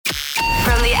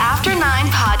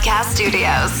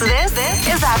Studios. This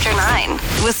is After 9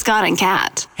 with Scott and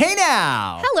Kat. Hey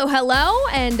now! Hello,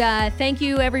 and thank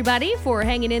you everybody for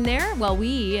hanging in there while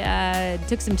we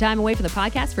took some time away from the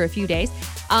podcast for a few days.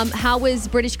 How was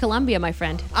British Columbia, my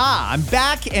friend? I'm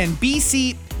back, and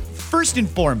BC, first and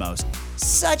foremost,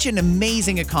 such an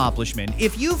amazing accomplishment.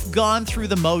 If you've gone through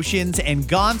the motions and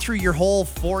gone through your whole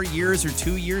 4 years or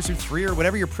 2 years or 3 or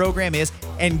whatever your program is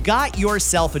and got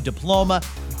yourself a diploma,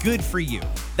 good for you.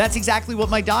 That's exactly what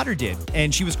my daughter did.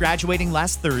 And she was graduating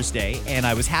last Thursday, and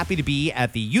I was happy to be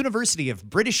at the University of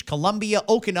British Columbia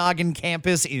Okanagan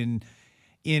campus in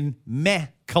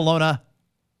Kelowna,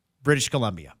 British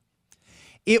Columbia.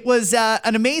 It was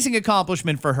an amazing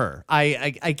accomplishment for her.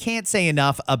 I can't say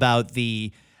enough about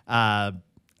the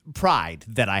pride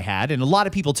that I had. And a lot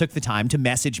of people took the time to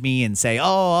message me and say,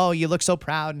 oh, you look so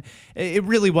proud. It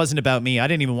really wasn't about me. I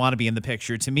didn't even want to be in the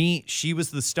picture. To me, she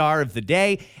was the star of the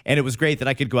day, and it was great that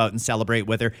I could go out and celebrate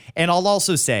with her. And I'll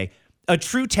also say, a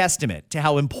true testament to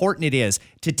how important it is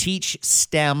to teach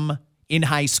STEM in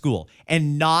high school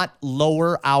and not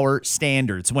lower our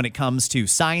standards when it comes to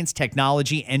science,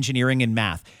 technology, engineering, and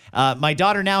math. My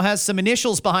daughter now has some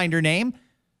initials behind her name.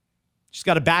 She's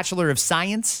got a Bachelor of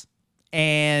Science,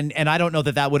 and I don't know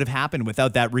that would have happened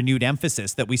without that renewed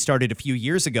emphasis that we started a few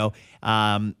years ago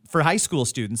for high school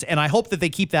students. And I hope that they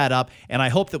keep that up, and I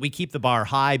hope that we keep the bar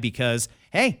high because,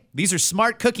 hey, these are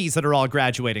smart cookies that are all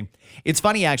graduating. It's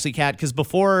funny, actually, Kat, because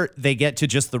before they get to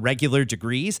just the regular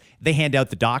degrees, they hand out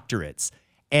the doctorates,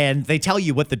 and they tell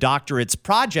you what the doctorate's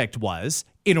project was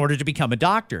in order to become a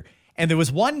doctor. And there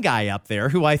was one guy up there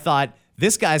who I thought,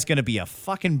 this guy's going to be a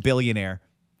fucking billionaire.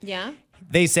 Yeah.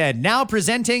 They said, now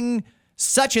presenting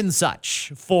such and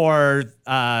such for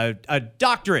a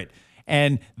doctorate.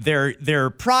 And their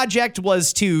project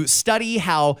was to study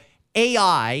how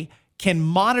AI can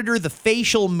monitor the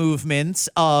facial movements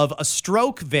of a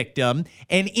stroke victim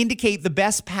and indicate the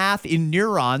best path in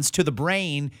neurons to the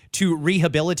brain to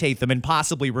rehabilitate them and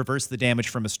possibly reverse the damage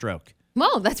from a stroke.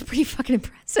 Whoa, that's pretty fucking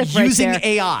impressive Using right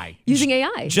there. AI. Using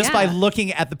AI, Just by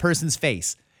looking at the person's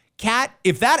face. Kat,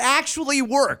 if that actually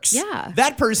works,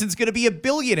 that person's going to be a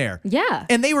billionaire. Yeah.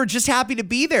 And they were just happy to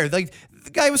be there. Like, the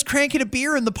guy was cranking a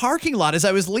beer in the parking lot as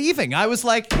I was leaving. I was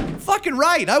like, fucking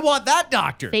right. I want that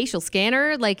doctor. Facial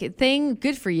scanner, thing.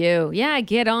 Good for you. Yeah,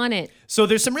 get on it. So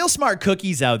there's some real smart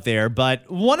cookies out there.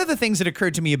 But one of the things that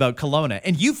occurred to me about Kelowna,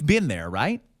 and you've been there,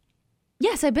 right?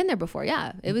 Yes, I've been there before.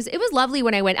 Yeah, it was lovely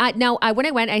when I went. When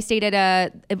I went, I stayed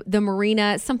at the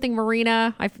marina, something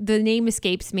marina. The name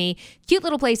escapes me. Cute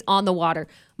little place on the water.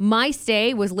 My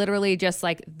stay was literally just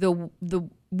like the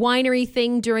winery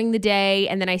thing during the day,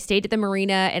 and then I stayed at the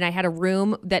marina, and I had a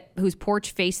room whose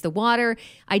porch faced the water.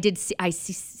 I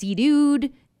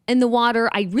sea-dooed in the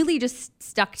water. I really just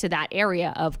stuck to that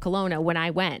area of Kelowna when I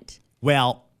went.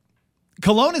 Well,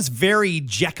 Kelowna's very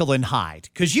Jekyll and Hyde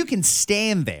because you can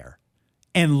stand there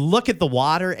and look at the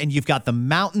water, and you've got the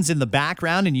mountains in the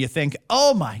background, and you think,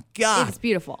 oh my God. It's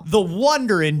beautiful. The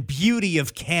wonder and beauty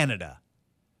of Canada.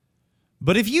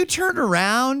 But if you turn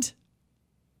around,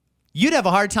 you'd have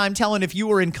a hard time telling if you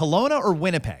were in Kelowna or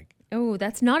Winnipeg. Oh,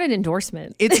 that's not an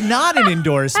endorsement. It's not an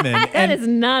endorsement. That is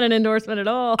not an endorsement at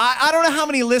all. I don't know how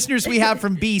many listeners we have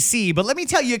from BC, but let me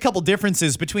tell you a couple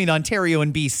differences between Ontario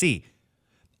and BC.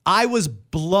 I was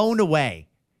blown away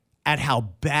at how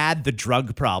bad the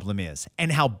drug problem is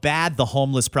and how bad the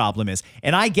homeless problem is.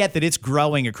 And I get that it's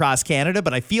growing across Canada,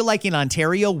 but I feel like in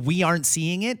Ontario, we aren't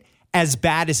seeing it as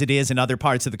bad as it is in other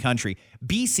parts of the country.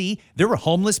 BC, there were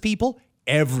homeless people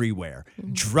everywhere.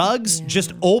 Drugs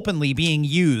just openly being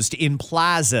used in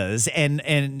plazas and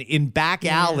in back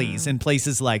alleys and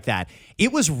places like that.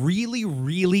 It was really,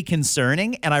 really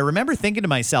concerning. And I remember thinking to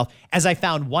myself, as I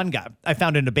found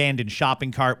an abandoned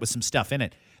shopping cart with some stuff in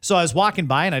it. So I was walking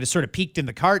by and I just sort of peeked in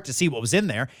the cart to see what was in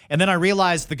there. And then I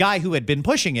realized the guy who had been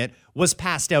pushing it was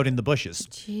passed out in the bushes.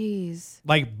 Jeez.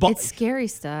 It's scary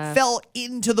stuff. Fell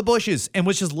into the bushes and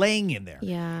was just laying in there.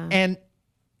 Yeah. And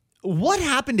what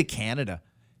happened to Canada?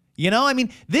 You know, I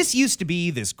mean, this used to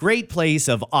be this great place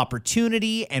of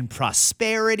opportunity and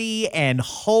prosperity and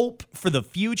hope for the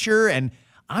future. And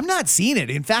I'm not seeing it.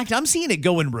 In fact, I'm seeing it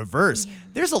go in reverse. Yeah.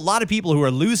 There's a lot of people who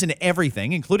are losing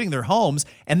everything, including their homes,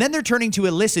 and then they're turning to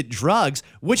illicit drugs,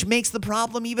 which makes the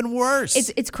problem even worse.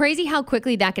 It's crazy how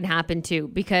quickly that can happen, too,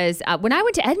 because when I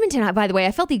went to Edmonton, by the way,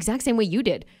 I felt the exact same way you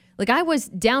did. Like, I was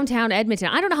downtown Edmonton.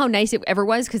 I don't know how nice it ever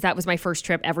was because that was my first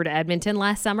trip ever to Edmonton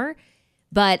last summer.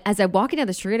 But as I'm walking down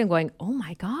the street, I'm going, oh,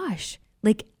 my gosh,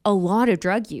 like a lot of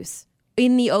drug use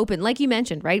in the open, like you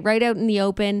mentioned, right out in the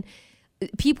open.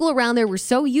 People around there were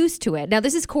so used to it. Now,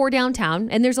 this is core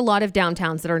downtown, and there's a lot of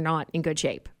downtowns that are not in good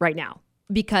shape right now.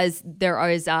 because there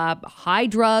is high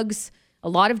drugs, a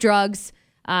lot of drugs,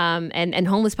 and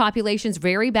homeless populations,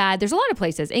 very bad. There's a lot of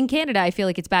places. In Canada, I feel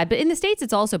like it's bad, but in the States,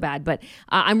 it's also bad. But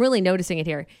I'm really noticing it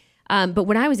here. But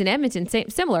when I was in Edmonton,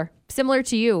 similar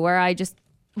to you, where I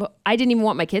didn't even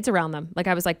want my kids around them. Like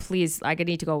I was like, please, I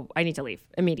need to go. I need to leave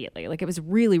immediately. Like it was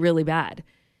really, really bad.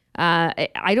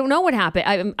 I don't know what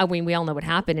happened. I mean, we all know what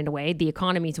happened in a way. The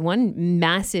economy is one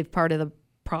massive part of the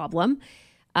problem.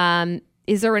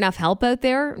 Is there enough help out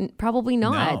there? Probably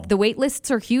not. No. The wait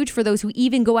lists are huge for those who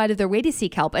even go out of their way to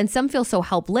seek help. And some feel so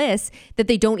helpless that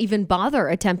they don't even bother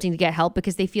attempting to get help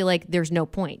because they feel like there's no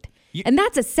point. And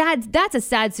that's a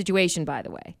sad situation, by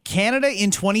the way. Canada in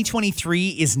 2023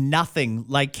 is nothing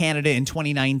like Canada in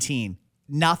 2019.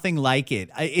 Nothing like it.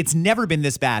 It's never been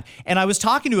this bad. And I was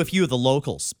talking to a few of the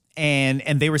locals, and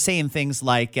they were saying things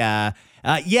like, yeah,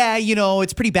 you know,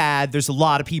 it's pretty bad. There's a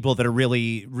lot of people that are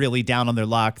really, really down on their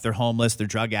luck. They're homeless, they're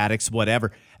drug addicts,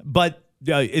 whatever. But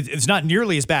it's not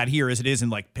nearly as bad here as it is in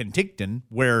like Penticton,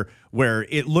 where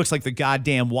it looks like the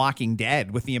goddamn Walking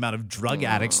Dead with the amount of drug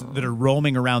addicts that are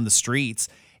roaming around the streets.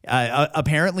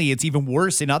 Apparently, it's even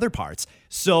worse in other parts.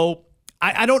 So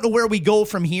I don't know where we go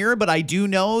from here, but I do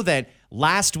know that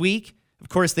last week, of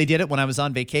course, they did it when I was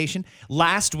on vacation.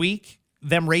 Last week,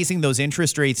 them raising those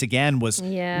interest rates again was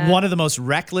one of the most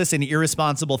reckless and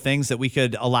irresponsible things that we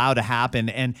could allow to happen.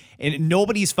 And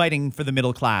nobody's fighting for the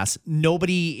middle class.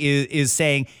 Nobody is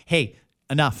saying, hey,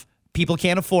 enough. People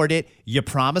can't afford it. You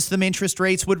promised them interest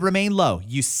rates would remain low.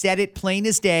 You said it plain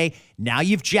as day. Now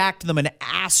you've jacked them an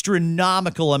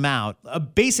astronomical amount,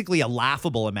 basically a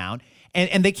laughable amount,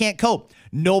 and they can't cope.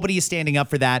 Nobody is standing up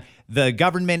for that. The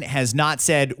government has not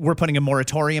said we're putting a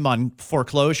moratorium on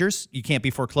foreclosures. You can't be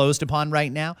foreclosed upon right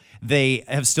now. They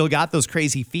have still got those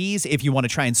crazy fees if you want to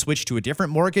try and switch to a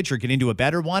different mortgage or get into a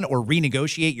better one or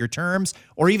renegotiate your terms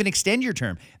or even extend your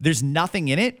term. There's nothing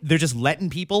in it. They're just letting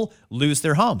people lose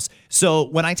their homes. So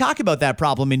when I talk about that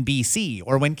problem in BC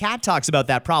or when Kat talks about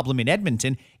that problem in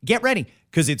Edmonton, get ready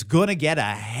because it's going to get a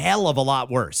hell of a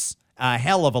lot worse. A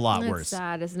hell of a lot worse. That's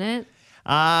sad, isn't it?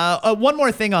 One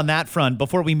more thing on that front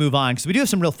before we move on, because we do have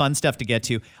some real fun stuff to get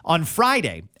to. On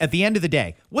Friday, at the end of the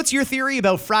day, what's your theory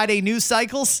about Friday news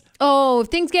cycles? Oh,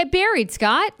 things get buried,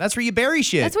 Scott. That's where you bury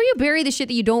shit. That's where you bury the shit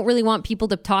that you don't really want people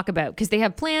to talk about because they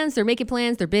have plans, they're making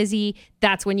plans, they're busy.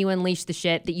 That's when you unleash the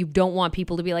shit that you don't want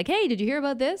people to be like, hey, did you hear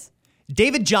about this?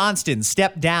 David Johnston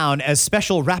stepped down as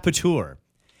special rapporteur.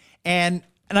 And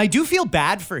I do feel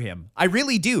bad for him. I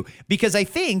really do. Because I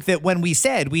think that when we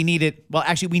said we needed, well,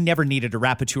 actually, we never needed a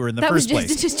rapporteur in the first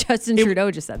place. Just Justin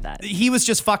Trudeau just said that. He was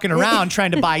just fucking around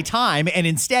trying to buy time. And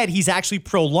instead, he's actually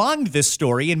prolonged this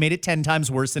story and made it 10 times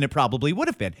worse than it probably would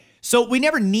have been. So we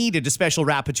never needed a special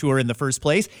rapporteur in the first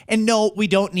place. And no, we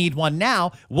don't need one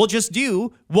now. We'll just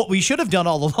do what we should have done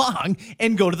all along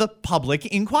and go to the public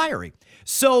inquiry.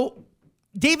 So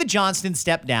David Johnston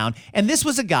stepped down. And this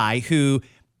was a guy who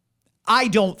I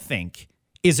don't think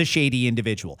is a shady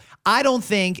individual. I don't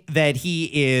think that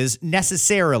he is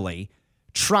necessarily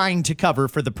trying to cover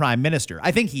for the prime minister.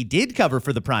 I think he did cover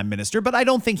for the prime minister, but I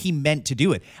don't think he meant to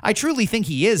do it. I truly think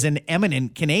he is an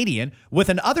eminent Canadian with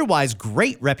an otherwise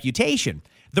great reputation.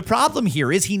 The problem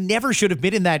here is he never should have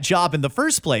been in that job in the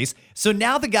first place. So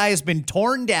now the guy has been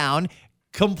torn down,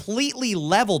 completely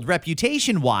leveled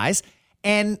reputation-wise,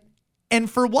 and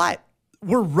for what?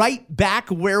 We're right back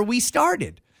where we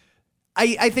started.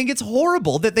 I think it's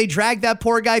horrible that they dragged that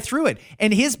poor guy through it.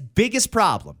 And his biggest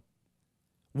problem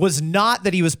was not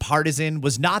that he was partisan,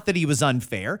 was not that he was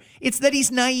unfair. It's that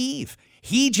he's naive.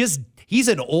 He's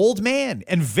an old man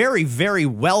and very, very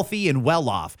wealthy and well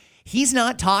off. He's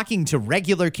not talking to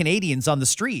regular Canadians on the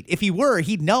street. If he were,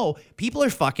 he'd know people are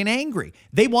fucking angry.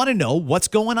 They want to know what's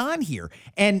going on here.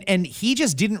 And he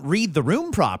just didn't read the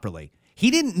room properly. He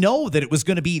didn't know that it was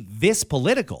going to be this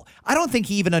political. I don't think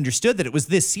he even understood that it was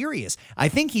this serious. I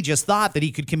think he just thought that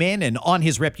he could come in and on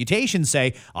his reputation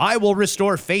say, I will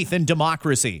restore faith in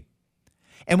democracy.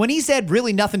 And when he said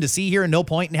really nothing to see here and no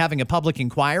point in having a public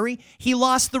inquiry, he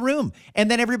lost the room. And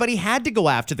then everybody had to go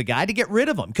after the guy to get rid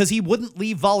of him because he wouldn't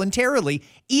leave voluntarily,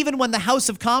 even when the House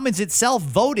of Commons itself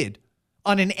voted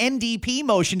on an NDP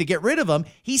motion to get rid of him,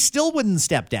 he still wouldn't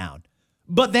step down.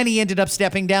 But then he ended up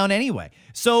stepping down anyway.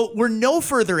 So we're no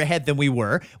further ahead than we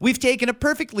were. We've taken a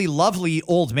perfectly lovely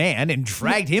old man and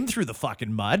dragged him through the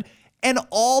fucking mud, and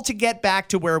all to get back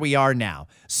to where we are now.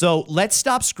 So let's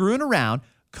stop screwing around.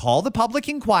 call the public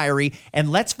inquiry,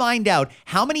 and let's find out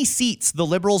how many seats the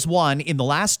Liberals won in the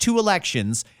last 2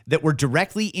 elections that were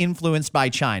directly influenced by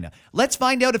China. Let's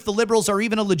find out if the Liberals are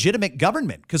even a legitimate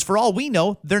government, because for all we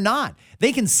know, they're not.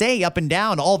 They can say up and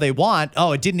down all they want,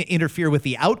 oh, it didn't interfere with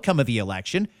the outcome of the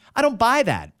election. I don't buy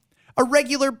that. A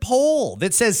regular poll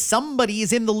that says somebody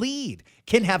is in the lead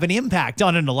can have an impact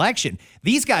on an election.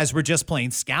 These guys were just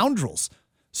plain scoundrels.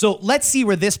 So let's see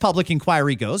where this public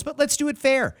inquiry goes, but let's do it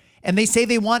fair. And they say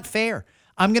they want fair.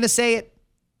 I'm going to say it.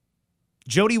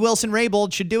 Jody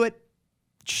Wilson-Raybould should do it.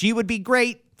 She would be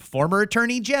great. Former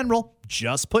Attorney General,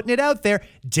 just putting it out there.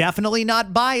 Definitely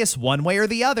not biased one way or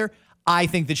the other. I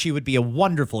think that she would be a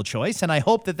wonderful choice, and I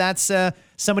hope that that's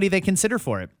somebody they consider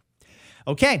for it.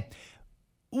 Okay.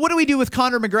 What do we do with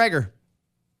Conor McGregor?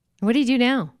 What do you do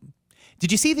now?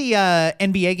 Did you see the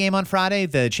NBA game on Friday,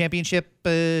 the championship,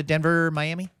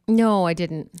 Denver-Miami? No, I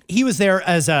didn't. He was there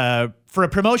for a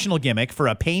promotional gimmick for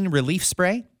a pain relief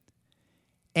spray.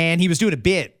 And he was doing a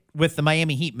bit with the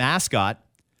Miami Heat mascot.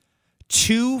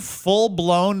 2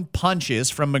 full-blown punches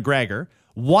from McGregor.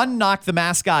 One knocked the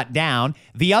mascot down,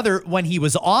 the other when he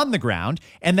was on the ground.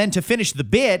 And then to finish the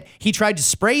bit, he tried to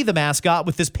spray the mascot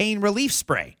with this pain relief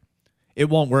spray. It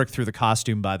won't work through the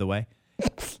costume, by the way.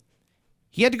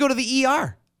 He had to go to the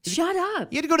ER. Shut up.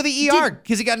 He had to go to the ER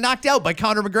because he got knocked out by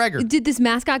Conor McGregor. Did this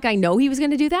mascot guy know he was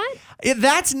going to do that?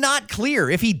 That's not clear.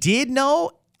 If he did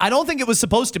know, I don't think it was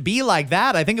supposed to be like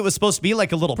that. I think it was supposed to be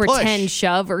like a little Pretend push.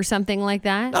 shove or something like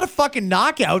that. Not a fucking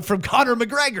knockout from Conor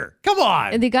McGregor. Come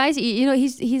on. And the guy's,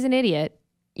 he's an idiot.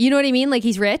 You know what I mean? Like,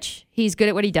 he's rich. He's good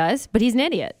at what he does, but he's an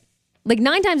idiot. Like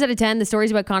 9 times out of 10, the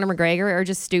stories about Conor McGregor are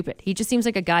just stupid. He just seems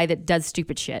like a guy that does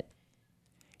stupid shit.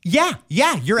 Yeah,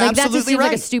 you're like, absolutely that just seems right.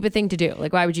 like a stupid thing to do.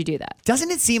 Like, why would you do that? Doesn't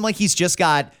it seem like he's just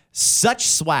got such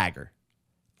swagger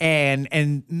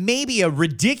and maybe a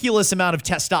ridiculous amount of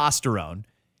testosterone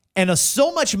and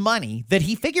so much money that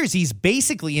he figures he's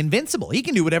basically invincible. He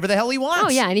can do whatever the hell he wants. Oh,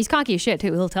 yeah, and he's cocky as shit,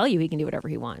 too. He'll tell you he can do whatever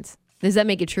he wants. Does that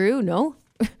make it true? No.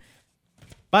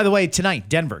 By the way, tonight,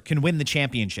 Denver can win the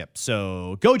championship.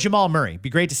 So go Jamal Murray. Be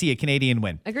great to see a Canadian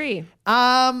win. Agree.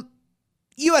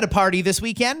 You had a party this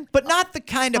weekend, but not the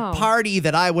kind of party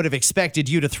that I would have expected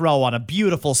you to throw on a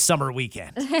beautiful summer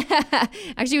weekend.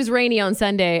 Actually, it was rainy on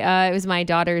Sunday. It was my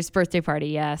daughter's birthday party,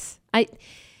 yes. I'm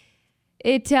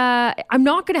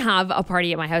not going to have a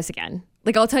party at my house again.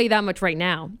 Like, I'll tell you that much right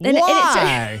now.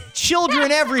 Why?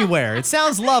 Children everywhere. It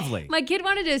sounds lovely. My kid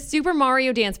wanted a Super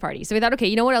Mario dance party. So we thought, okay,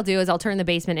 you know what I'll do is I'll turn the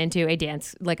basement into a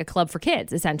dance, like a club for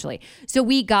kids, essentially. So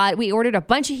we ordered a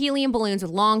bunch of helium balloons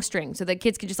with long strings so that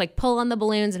kids could just like pull on the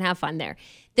balloons and have fun there.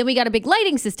 Then we got a big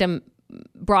lighting system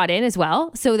brought in as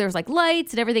well. So there was like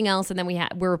lights and everything else. And then we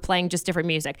were playing just different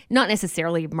music, not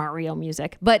necessarily Mario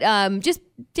music, but just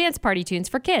dance party tunes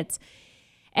for kids.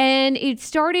 And it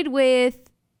started with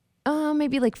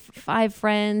maybe like 5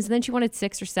 friends. And then she wanted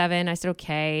 6 or 7. I said,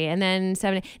 okay. And then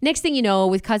 7. Next thing you know,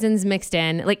 with cousins mixed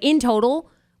in, like in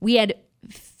total, we had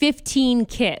 15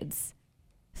 kids,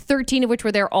 13 of which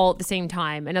were there all at the same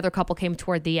time. Another couple came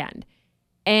toward the end.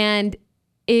 And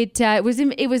it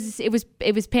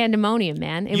was pandemonium,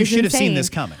 man. It was should have insane. seen this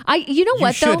coming. You know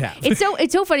what though? Should have.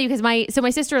 It's so funny because my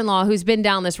sister-in-law, who's been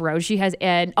down this road, she has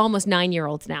an almost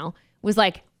 9-year-olds now, was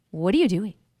like, what are you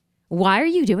doing? Why are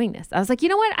you doing this? I was like, you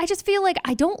know what? I just feel like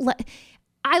I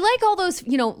like all those,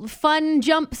 fun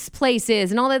jumps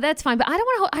places and all that. That's fine. But I don't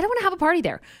want to have a party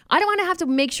there. I don't want to have to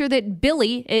make sure that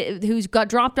Billy, who's got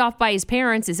dropped off by his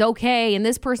parents, is okay. And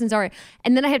this person's all right.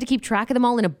 And then I have to keep track of them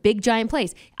all in a big giant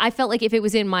place. I felt like if it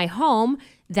was in my home,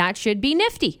 that should be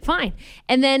nifty. Fine.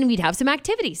 And then we'd have some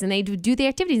activities and they'd do the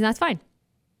activities and that's fine.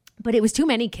 But it was too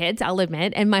many kids, I'll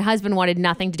admit. And my husband wanted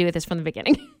nothing to do with this from the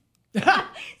beginning.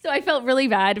 So I felt really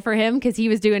bad for him because he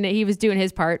was doing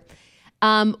his part.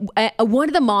 One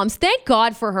of the moms, thank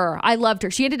God for her. I loved her.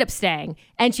 She ended up staying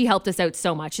and she helped us out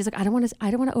so much. She's like, I don't want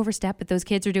to overstep, but those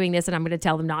kids are doing this and I'm going to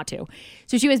tell them not to.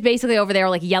 So she was basically over there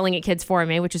like yelling at kids for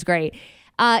me, which is great.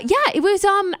 It was,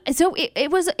 so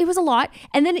it was a lot.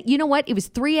 And then you know what? It was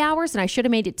 3 hours and I should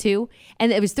have made it 2.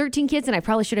 And it was 13 kids and I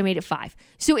probably should have made it 5.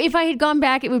 So if I had gone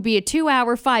back, it would be a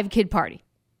 2-hour, 5-kid party.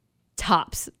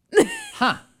 Tops.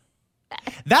 Huh.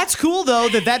 That's cool though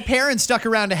that parent stuck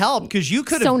around to help because you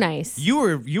could have. So nice. You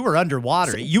were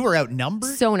underwater. You were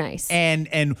outnumbered. So nice.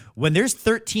 And when there's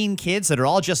 13 kids that are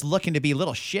all just looking to be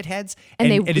little shitheads,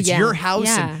 and it's your house,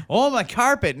 and oh my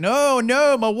carpet, no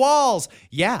my walls.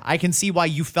 Yeah, I can see why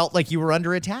you felt like you were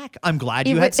under attack. I'm glad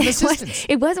you had some assistance.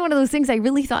 It was one of those things I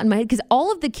really thought in my head because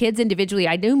all of the kids individually,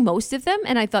 I knew most of them,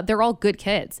 and I thought they're all good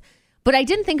kids, but I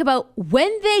didn't think about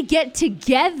when they get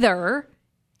together.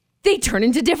 they turn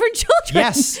into different children.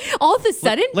 Yes. All of a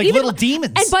sudden. Like even little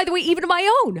demons. And by the way, even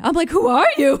my own. I'm like, who are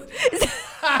you?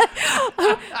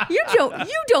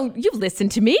 You listen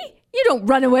to me. You don't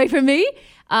run away from me.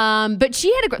 But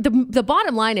she had the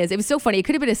bottom line is, it was so funny. It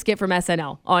could have been a skit from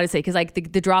SNL, honestly, because like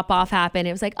the drop off happened.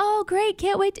 It was like, oh, great.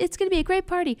 Can't wait. It's going to be a great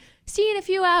party. See you in a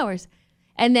few hours.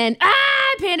 And then,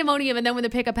 pandemonium. And then when the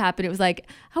pickup happened, it was like,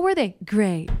 how were they?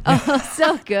 Great. Oh,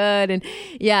 so good. And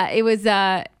yeah, it was,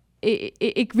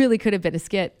 it really could have been a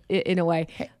skit in a way.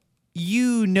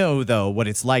 You know, though, what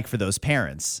it's like for those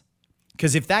parents.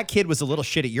 Because if that kid was a little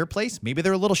shit at your place, maybe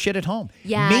they're a little shit at home.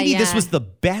 Yeah, maybe this yeah. was the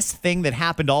best thing that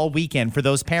happened all weekend for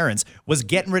those parents, was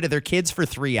getting rid of their kids for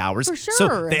 3 hours. For sure.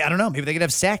 So I don't know, maybe they could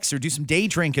have sex or do some day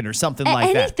drinking or something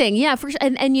like that. Anything, yeah, for sure.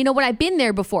 And you know what? I've been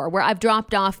there before where I've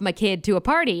dropped off my kid to a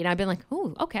party and I've been like,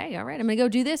 oh, okay, all right, I'm going to go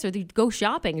do this or go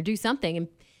shopping or do something.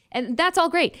 And that's all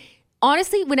great.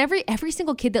 Honestly, whenever every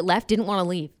single kid that left didn't want to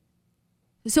leave.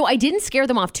 So I didn't scare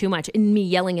them off too much in me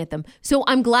yelling at them. So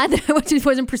I'm glad that I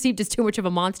wasn't perceived as too much of a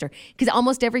monster, because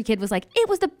almost every kid was like, it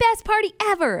was the best party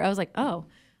ever. I was like, oh,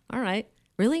 all right.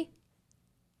 Really?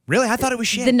 Really? I thought it was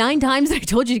shit. The 9 times that I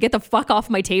told you to get the fuck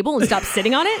off my table and stop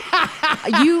sitting on it,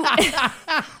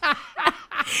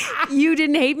 you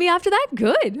didn't hate me after that?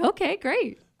 Good. Okay,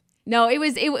 great. No, it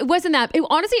wasn't that.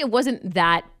 Honestly, it wasn't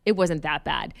that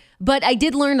bad. But I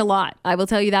did learn a lot. I will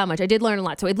tell you that much. I did learn a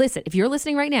lot. So listen, if you're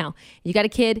listening right now, you got a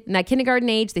kid in that kindergarten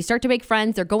age, they start to make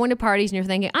friends, they're going to parties, and you're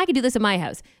thinking, I could do this in my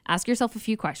house. Ask yourself a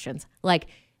few questions. Like,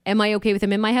 am I okay with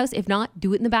them in my house? If not,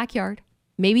 do it in the backyard.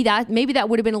 Maybe that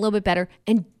would have been a little bit better.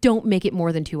 And don't make it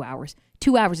more than 2 hours.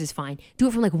 2 hours is fine. Do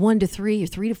it from like 1 to 3 or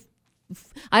 3 to,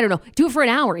 I don't know. Do it for an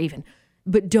hour even.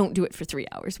 But don't do it for 3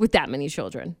 hours with that many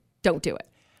children. Don't do it.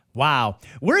 Wow.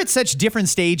 We're at such different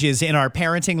stages in our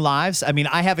parenting lives. I mean,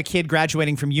 I have a kid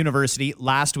graduating from university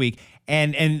last week,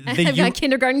 and I've got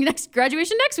kindergarten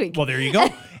graduation next week. Well, there you go.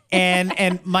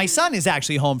 and my son is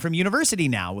actually home from university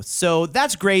now. So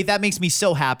that's great. That makes me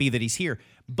so happy that he's here.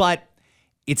 But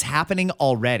it's happening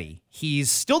already. He's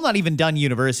still not even done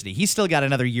university. He's still got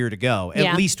another year to go,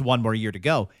 at least one more year to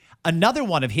go. Another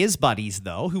one of his buddies,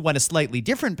 though, who went a slightly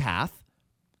different path,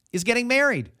 is getting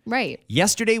married. Right.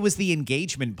 Yesterday was the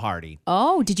engagement party.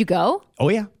 Oh, did you go? Oh,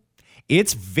 yeah.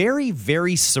 It's very,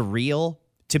 very surreal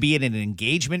to be at an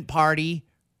engagement party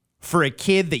for a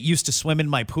kid that used to swim in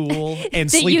my pool and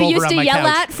sleep over on my couch. That you used to yell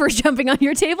at for jumping on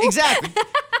your table? Exactly.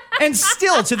 And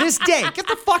still, to this day, get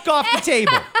the fuck off the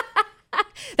table.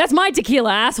 That's my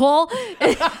tequila, asshole.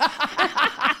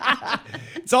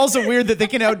 It's also weird that they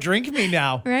can outdrink me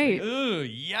now. Right. Ugh,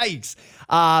 yikes.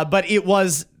 But it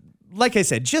was, like I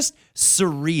said, just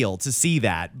surreal to see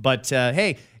that. But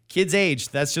hey, kids age.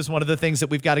 That's just one of the things that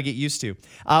we've got to get used to.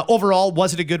 Overall,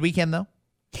 was it a good weekend, though?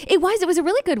 It was a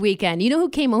really good weekend. You know who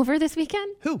came over this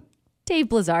weekend? Who? Dave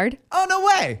Blizzard. Oh, no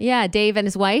way. Yeah, Dave and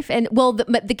his wife. And well,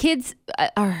 the kids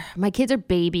my kids are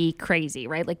baby crazy,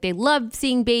 right? Like they love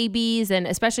seeing babies, and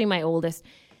especially my oldest.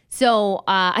 So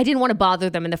I didn't want to bother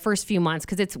them in the first few months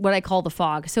because it's what I call the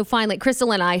fog. So finally,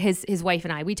 Crystal and I, his wife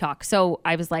and I, we talk. So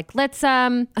I was like, let's, I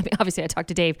mean, obviously I talked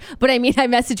to Dave, but I mean, I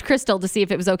messaged Crystal to see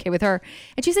if it was okay with her.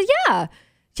 And she said, yeah,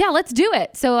 let's do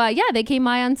it. So they came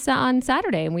by on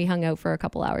Saturday and we hung out for a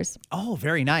couple hours. Oh,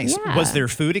 very nice. Yeah. Was there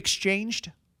food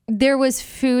exchanged? There was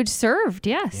food served,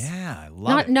 yes. Yeah, I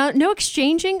love it. No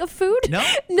exchanging of food?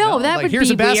 No, that like, would here's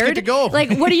be a basket weird. to go.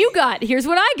 Like, what do you got? Here's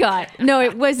what I got. No,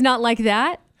 it was not like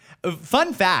that.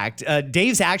 Fun fact,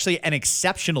 Dave's actually an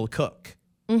exceptional cook.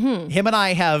 Mm-hmm. Him and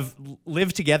I have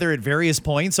lived together at various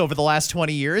points over the last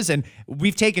 20 years, and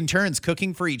we've taken turns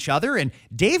cooking for each other, and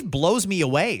Dave blows me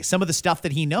away, some of the stuff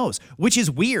that he knows, which is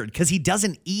weird because he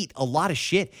doesn't eat a lot of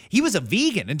shit. He was a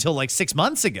vegan until like 6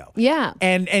 months ago. Yeah.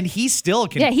 And he still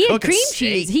can he cook had cream a steak.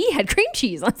 cheese. He had cream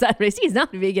cheese on Saturdays. He's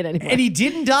not a vegan anymore. And he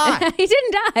didn't die. He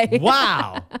didn't die.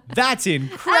 Wow. That's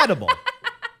incredible.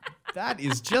 That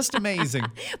is just amazing.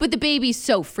 But the baby's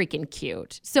so freaking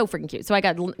cute. So freaking cute. So I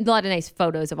got a lot of nice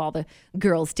photos of all the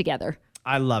girls together.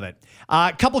 I love it.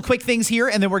 A couple quick things here,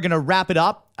 and then we're going to wrap it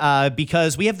up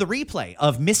because we have the replay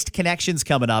of Missed Connections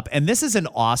coming up, and this is an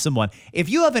awesome one. If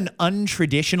you have an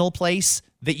untraditional place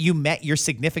that you met your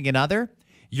significant other,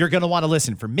 you're going to want to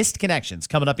listen for Missed Connections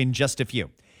coming up in just a few.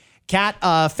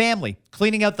 Kat, family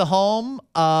cleaning out the home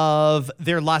of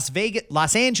their Los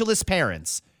Angeles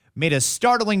parents made a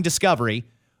startling discovery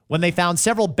when they found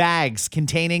several bags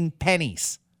containing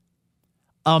pennies.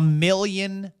 1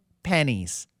 million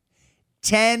pennies.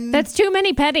 That's too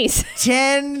many pennies.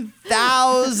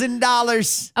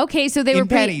 $10,000. Okay, so they were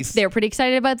pennies. They were pretty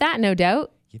excited about that, no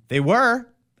doubt. They were.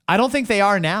 I don't think they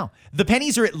are now. The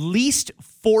pennies are at least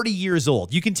 40 years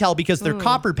old. You can tell because they're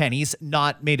copper pennies,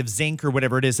 not made of zinc or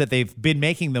whatever it is that they've been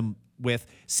making them with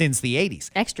since the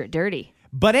 80s. Extra dirty.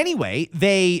 But anyway,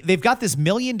 they've got this $1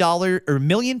 million or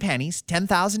million pennies,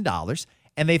 $10,000,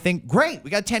 and they think, great, we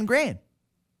got 10 grand.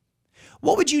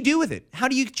 What would you do with it? How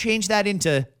do you change that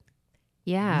into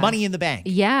money in the bank?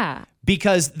 Yeah.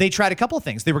 Because they tried a couple of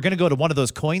things. They were going to go to one of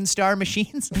those Coinstar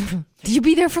machines. You'd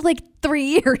be there for like 3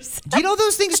 years. Do you know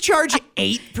those things charge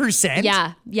 8%?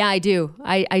 Yeah, I do.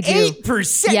 I do.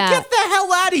 8%? Yeah. Get the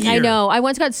hell out of here. I know. I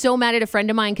once got so mad at a friend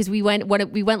of mine because we went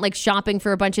like shopping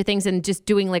for a bunch of things and just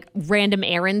doing like random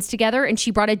errands together. And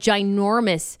she brought a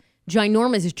ginormous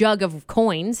jug of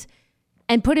coins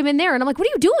and put him in there. And I'm like, what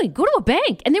are you doing? Go to a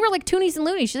bank. And they were like toonies and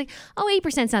loonies. She's like, oh,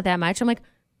 8%'s not that much. I'm like,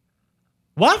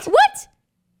 What?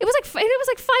 It was like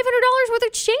 $500 worth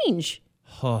of change.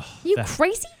 You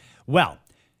crazy? Well,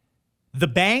 the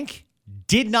bank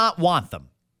did not want them.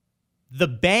 The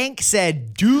bank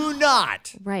said, do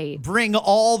not bring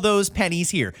all those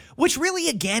pennies here, which really,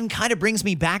 again, kind of brings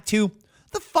me back to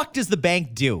the fuck does the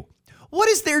bank do? What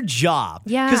is their job?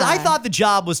 Yeah. Because I thought the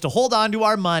job was to hold on to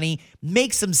our money,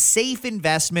 make some safe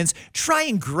investments, try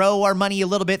and grow our money a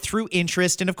little bit through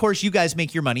interest. And of course, you guys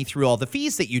make your money through all the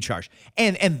fees that you charge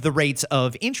and the rates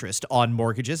of interest on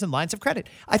mortgages and lines of credit.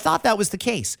 I thought that was the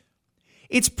case.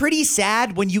 It's pretty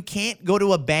sad when you can't go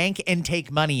to a bank and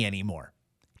take money anymore.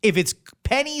 If it's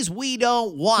pennies, we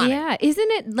don't want it. Yeah.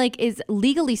 Isn't it like, is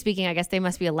legally speaking, I guess they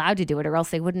must be allowed to do it or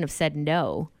else they wouldn't have said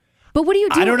no. But what do you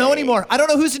do? I don't know anymore. I don't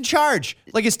know who's in charge.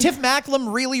 Like, is Tiff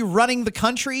Macklem really running the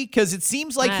country? Because it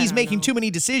seems like he's making too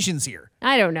many decisions here.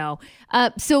 I don't know.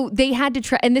 So they had to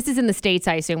try, and this is in the States,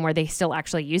 I assume, where they still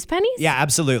actually use pennies? Yeah,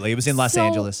 absolutely. It was in Los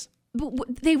Angeles.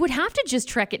 They would have to just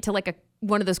trek it to like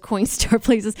one of those Coinstar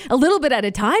places a little bit at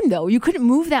a time, though. You couldn't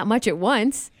move that much at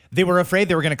once. They were afraid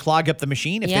they were going to cclog up the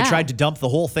machine if they tried to dump the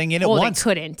whole thing in at once.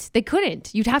 They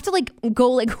couldn't. You'd have to like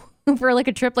go like for like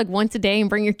a trip like once a day and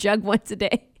bring your jug once a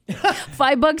day.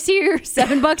 $5 here,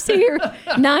 $7 here,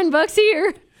 $9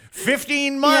 here.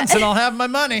 15 months and I'll have my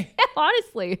money.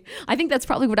 Honestly, I think that's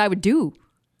probably what I would do.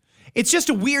 It's just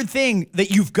a weird thing that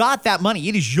you've got that money.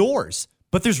 It is yours.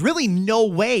 But there's really no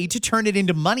way to turn it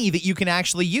into money that you can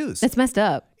actually use. That's messed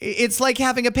up. It's like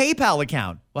having a PayPal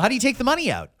account. Well, how do you take the money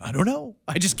out? I don't know.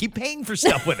 I just keep paying for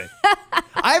stuff with it.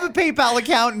 I have a PayPal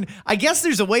account, and I guess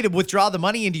there's a way to withdraw the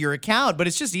money into your account, but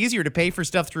it's just easier to pay for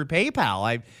stuff through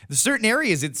PayPal. There's certain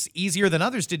areas it's easier than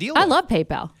others to deal with. I love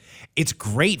PayPal. It's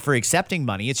great for accepting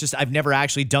money. It's just I've never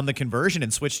actually done the conversion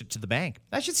and switched it to the bank.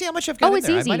 I should see how much I've got in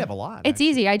there. Easy. I might have a lot. It's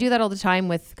easy. I do that all the time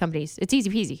with companies. It's easy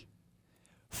peasy.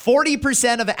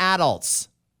 40% of adults,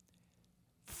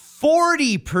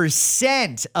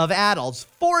 40% of adults,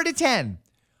 4 to 10,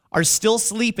 are still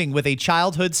sleeping with a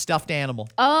childhood stuffed animal.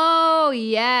 Oh,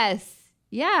 yes.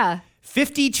 Yeah.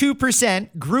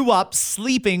 52% grew up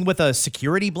sleeping with a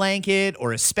security blanket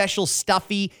or a special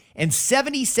stuffy, and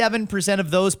 77%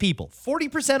 of those people,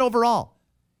 40% overall,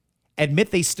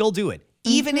 admit they still do it,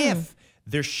 even if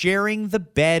they're sharing the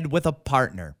bed with a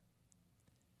partner.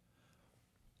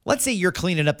 Let's say you're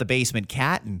cleaning up the basement,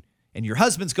 Kat, and your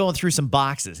husband's going through some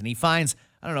boxes, and he finds,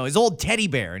 I don't know, his old teddy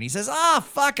bear, and he says,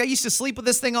 fuck, I used to sleep with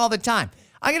this thing all the time.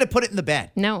 I'm going to put it in the bed.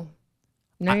 No,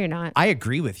 you're not. I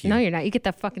agree with you. No, you're not. You get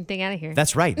that fucking thing out of here.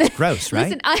 That's right. It's gross,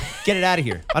 right? Listen, Get it out of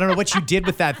here. I don't know what you did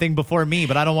with that thing before me,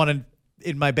 but I don't want it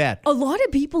in my bed. A lot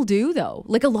of people do, though.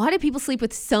 Like, a lot of people sleep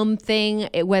with something,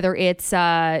 whether it's,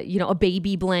 a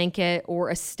baby blanket or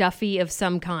a stuffy of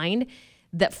some kind.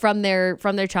 That from their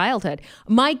childhood.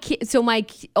 My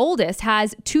oldest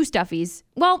has 2 stuffies.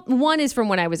 Well, one is from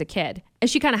when I was a kid, and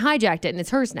she kind of hijacked it, and it's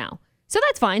hers now. So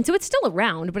that's fine. So it's still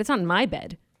around, but it's not in my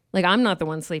bed. Like, I'm not the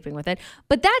one sleeping with it.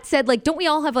 But that said, like, don't we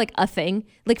all have like a thing?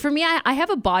 Like, for me, I have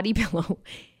a body pillow,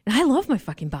 and I love my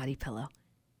fucking body pillow.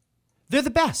 They're the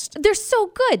best. They're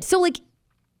so good. So like,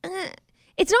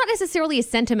 it's not necessarily a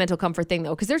sentimental comfort thing,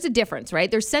 though, because there's a difference, right?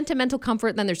 There's sentimental comfort,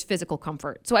 and then there's physical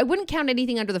comfort. So I wouldn't count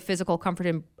anything under the physical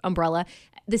comfort umbrella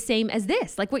the same as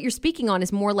this. Like, what you're speaking on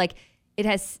is more like it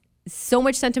has so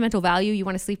much sentimental value, you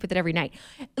want to sleep with it every night.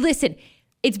 Listen,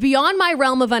 it's beyond my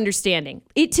realm of understanding.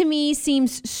 It, to me,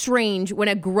 seems strange when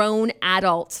a grown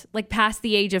adult, like past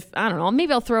the age of, I don't know,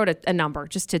 maybe I'll throw it a number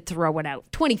just to throw it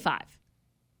out, 25.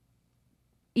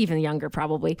 Even younger,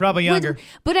 probably. Probably younger.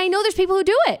 But I know there's people who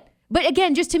do it. But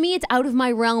again, just to me, it's out of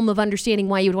my realm of understanding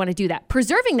why you would want to do that.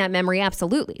 Preserving that memory,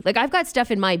 absolutely. Like, I've got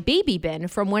stuff in my baby bin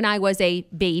from when I was a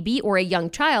baby or a young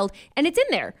child, and it's in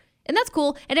there. And that's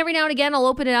cool. And every now and again, I'll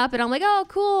open it up and I'm like, oh,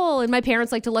 cool. And my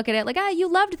parents like to look at it like,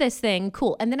 you loved this thing.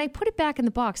 Cool. And then I put it back in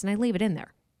the box and I leave it in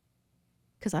there.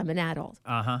 because I'm an adult.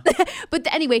 Uh-huh. But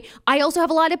anyway, I also have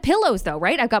a lot of pillows though,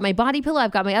 right? I've got my body pillow.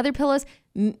 I've got my other pillows.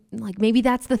 Like maybe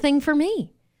that's the thing for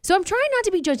me. So I'm trying not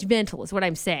to be judgmental is what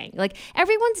I'm saying. Like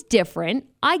everyone's different.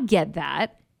 I get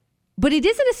that. But it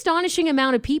is an astonishing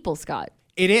amount of people, Scott.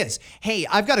 It is. Hey,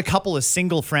 I've got a couple of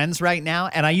single friends right now,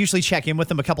 and I usually check in with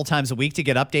them a couple times a week to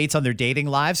get updates on their dating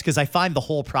lives because I find the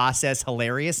whole process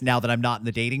hilarious now that I'm not in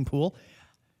the dating pool.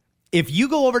 If you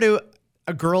go over to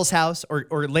a girl's house, or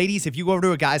ladies, if you go over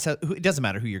to a guy's house, it doesn't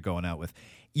matter who you're going out with.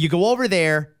 You go over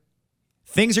there,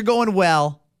 things are going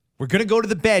well, we're going to go to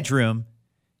the bedroom,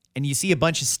 and you see a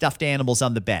bunch of stuffed animals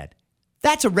on the bed.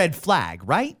 That's a red flag,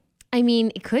 right? I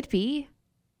mean, it could be.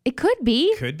 It could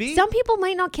be. Could be? Some people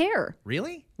might not care.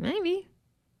 Really? Maybe.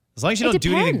 As long as you It don't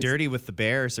do anything depends. dirty with the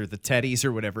bears or the teddies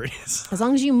or whatever it is. As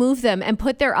long as you move them and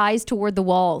put their eyes toward the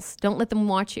walls. Don't let them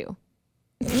watch you.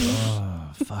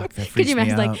 Oh, fuck, that Could freaks you me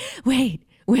imagine out. like,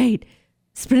 wait.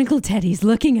 Sprinkle Teddy's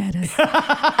looking at us.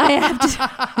 I have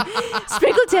to.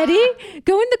 Sprinkle Teddy,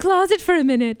 go in the closet for a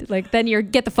minute. Like, then you're,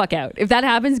 get the fuck out. If that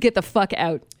happens, get the fuck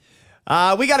out.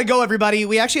 We got to go, everybody.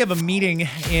 We actually have a meeting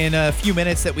in a few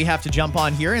minutes that we have to jump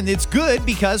on here, and it's good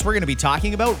because we're going to be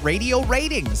talking about radio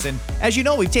ratings. And as you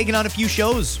know, we've taken on a few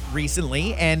shows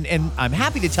recently, and I'm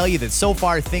happy to tell you that so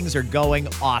far things are going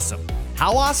awesome.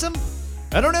 How awesome?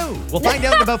 I don't know. We'll find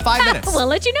out in about 5 minutes. We'll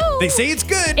let you know. They say it's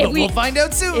good, If but we- we'll find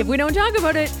out soon. If we don't talk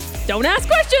about it, don't ask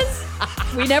questions.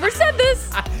 We never said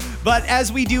this. But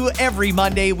as we do every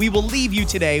Monday, we will leave you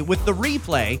today with the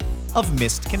replay of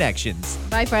Missed Connections.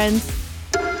 Bye, friends.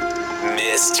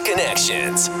 Missed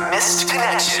Connections. Missed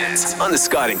Connections on the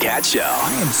Scott and Kat Show.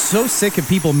 I am so sick of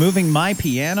people moving my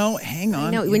piano. Hang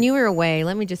on. No, when you were away,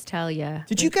 let me just tell you.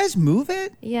 Did you guys move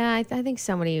it? Yeah, I think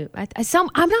somebody.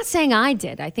 I'm not saying I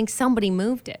did. I think somebody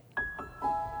moved it.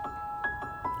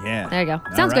 Yeah. There you go.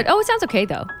 All Sounds right. good. Oh, it sounds okay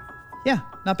though. Yeah,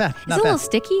 not bad. Is Not it a bad. little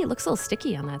sticky? It looks a little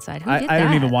sticky on that side. Who did I don't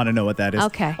that? even want to know what that is.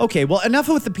 Okay. Okay, well, enough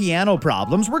with the piano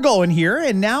problems. We're going here,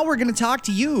 and now we're going to talk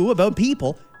to you about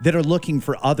people that are looking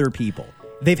for other people.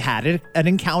 They've had an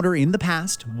encounter in the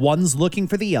past, one's looking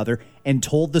for the other, and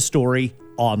told the story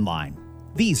online.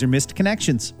 These are Missed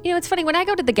Connections. You know, it's funny. When I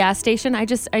go to the gas station, I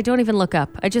don't even look up.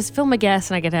 I just fill my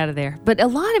gas and I get out of there. But a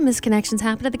lot of misconnections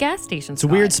happen at the gas station. It's a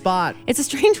weird spot. It's a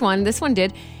strange one. This one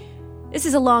did. This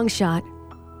is a long shot,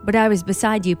 but I was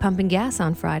beside you pumping gas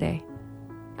on Friday.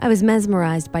 I was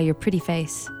mesmerized by your pretty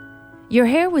face. Your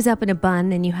hair was up in a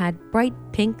bun and you had bright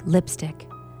pink lipstick.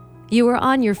 You were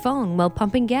on your phone while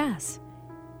pumping gas.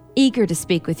 Eager to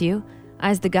speak with you, I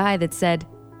was the guy that said,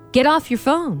 "Get off your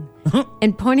phone,"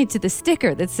 and pointed to the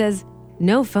sticker that says,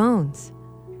 "No phones."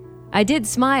 I did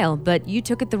smile, but you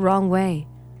took it the wrong way.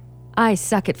 I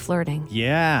suck at flirting.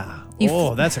 Yeah.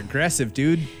 You that's aggressive,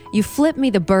 dude. You flipped me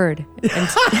the bird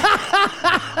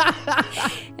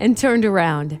and turned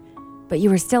around, but you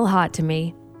were still hot to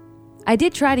me. I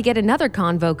did try to get another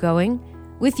convo going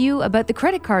with you about the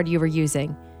credit card you were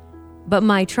using, but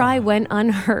my try went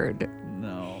unheard.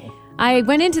 No. I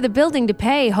went into the building to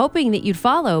pay, hoping that you'd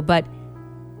follow, but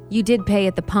you did pay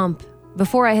at the pump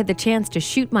before I had the chance to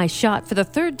shoot my shot for the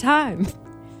third time.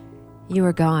 You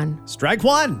were gone. Strike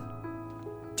one,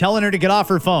 telling her to get off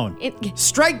her phone.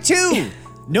 Strike two,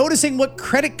 noticing what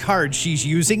credit card she's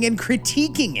using and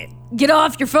critiquing it. Get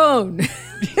off your phone.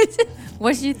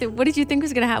 What did you think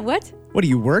was going to happen? What? What, do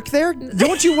you work there?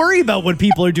 Don't you worry about what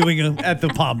people are doing at the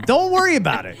pump. Don't worry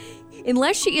about it.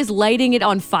 Unless she is lighting it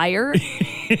on fire,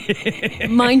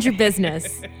 mind your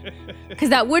business. Because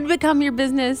that would become your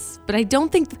business. But I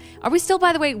don't think. Are we still,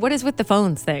 by the way, what is with the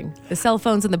phones thing? The cell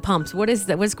phones and the pumps. What is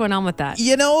that? What's going on with that?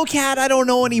 You know, Kat, I don't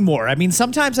know anymore. I mean,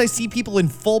 sometimes I see people in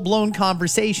full-blown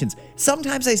conversations.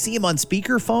 Sometimes I see them on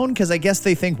speakerphone because I guess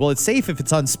they think, well, it's safe if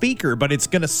it's on speaker, but it's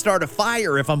going to start a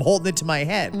fire if I'm holding it to my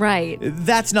head. Right.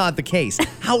 That's not the case.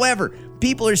 However,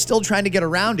 people are still trying to get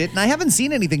around it, and I haven't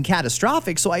seen anything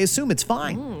catastrophic, so I assume it's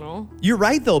fine. You're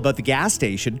right, though, about the gas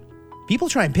station. People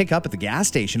try and pick up at the gas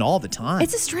station all the time.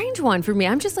 It's a strange one for me.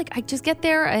 I'm just like, I just get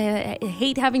there. I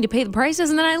hate having to pay the prices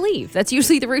and then I leave. That's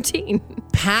usually the routine.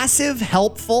 Passive,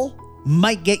 helpful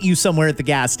might get you somewhere at the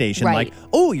gas station. Right. Like,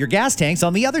 oh, your gas tank's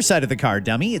on the other side of the car,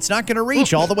 dummy. It's not going to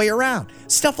reach all the way around.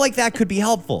 Stuff like that could be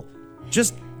helpful.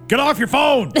 Just get off your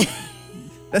phone.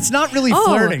 That's not really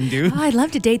flirting, dude. Oh, I'd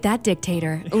love to date that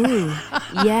dictator. Ooh,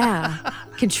 yeah.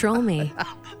 Control me.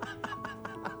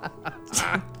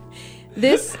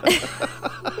 This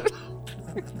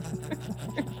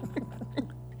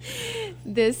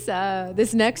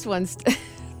next one's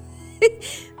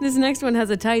this next one has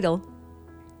a title.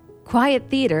 Quiet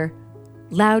Theater,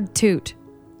 Loud Toot.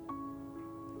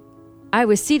 I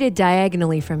was seated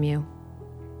diagonally from you.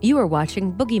 You were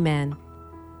watching Boogeyman.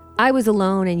 I was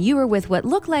alone and you were with what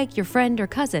looked like your friend or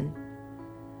cousin.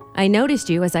 I noticed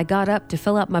you as I got up to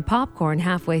fill up my popcorn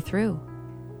halfway through.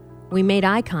 We made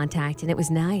eye contact and it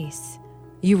was nice.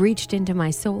 You reached into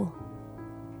my soul.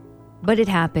 But it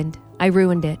happened. I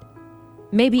ruined it.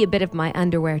 Maybe a bit of my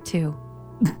underwear too.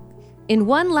 In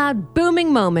one loud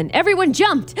booming moment, everyone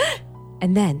jumped.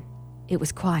 And then it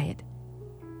was quiet.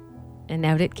 And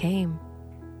out it came.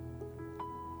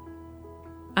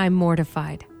 I'm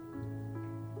mortified.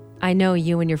 I know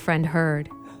you and your friend heard.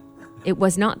 It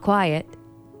was not quiet.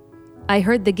 I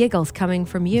heard the giggles coming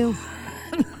from you.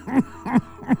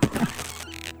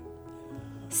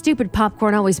 Stupid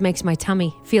popcorn always makes my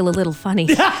tummy feel a little funny.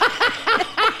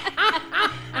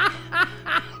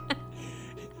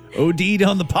 OD'd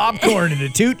on the popcorn and a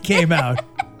toot came out.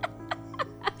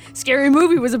 Scary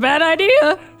movie was a bad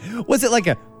idea. Was it like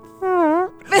a...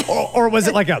 or was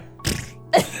it like a...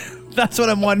 That's what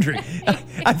I'm wondering.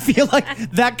 I feel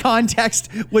like that context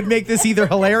would make this either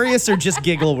hilarious or just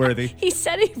giggle worthy. He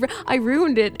said I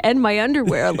ruined it and my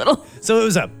underwear a little. So it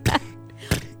was a...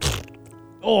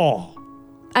 Oh.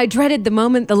 I dreaded the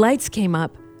moment the lights came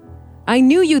up. I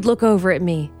knew you'd look over at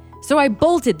me, so I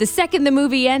bolted the second the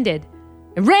movie ended.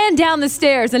 I ran down the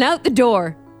stairs and out the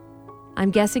door. I'm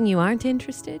guessing you aren't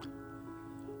interested?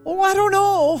 Oh, I don't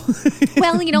know.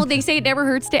 Well, you know, they say it never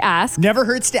hurts to ask, Never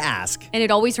hurts to ask. and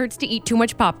it always hurts to eat too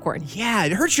much popcorn. Yeah,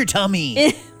 it hurts your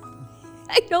tummy.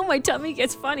 I know my tummy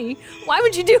gets funny. What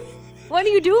are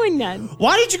you doing then?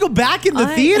 Why did you go back in the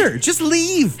theater? Just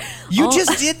leave. You Oh.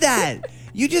 just did that.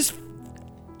 You just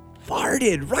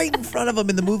farted right in front of him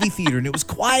in the movie theater, and it was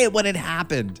quiet when it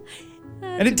happened.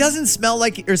 And it doesn't smell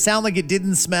like or sound like it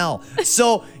didn't smell.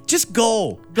 So just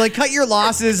go. Like, cut your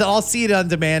losses. I'll see it on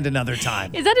demand another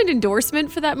time. Is that an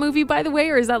endorsement for that movie, by the way,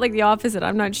 or is that like the opposite?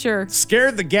 I'm not sure.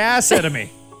 Scared the gas out of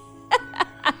me.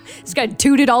 This guy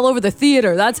tooted all over the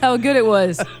theater. That's how good it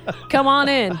was. Come on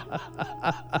in.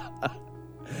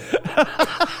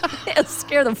 It'll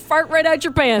scare the fart right out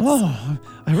your pants. Oh,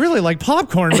 I really like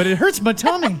popcorn, but it hurts my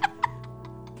tummy.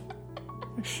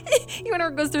 You wonder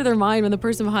what goes through their mind when the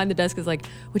person behind the desk is like,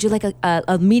 would you like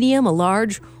a medium, a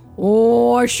large?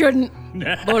 Oh, I shouldn't,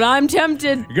 but I'm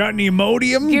tempted. You got any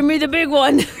Imodium? Give me the big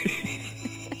one.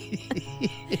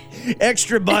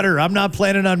 Extra butter. I'm not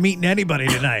planning on meeting anybody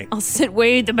tonight. I'll sit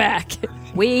way at the back.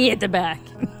 Way at the back.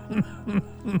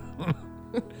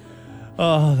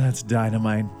 Oh, that's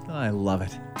dynamite. I love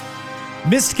it.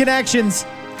 Missed Connections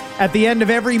at the end of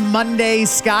every Monday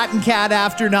Scott and Kat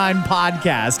After 9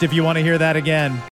 podcast, if you want to hear that again.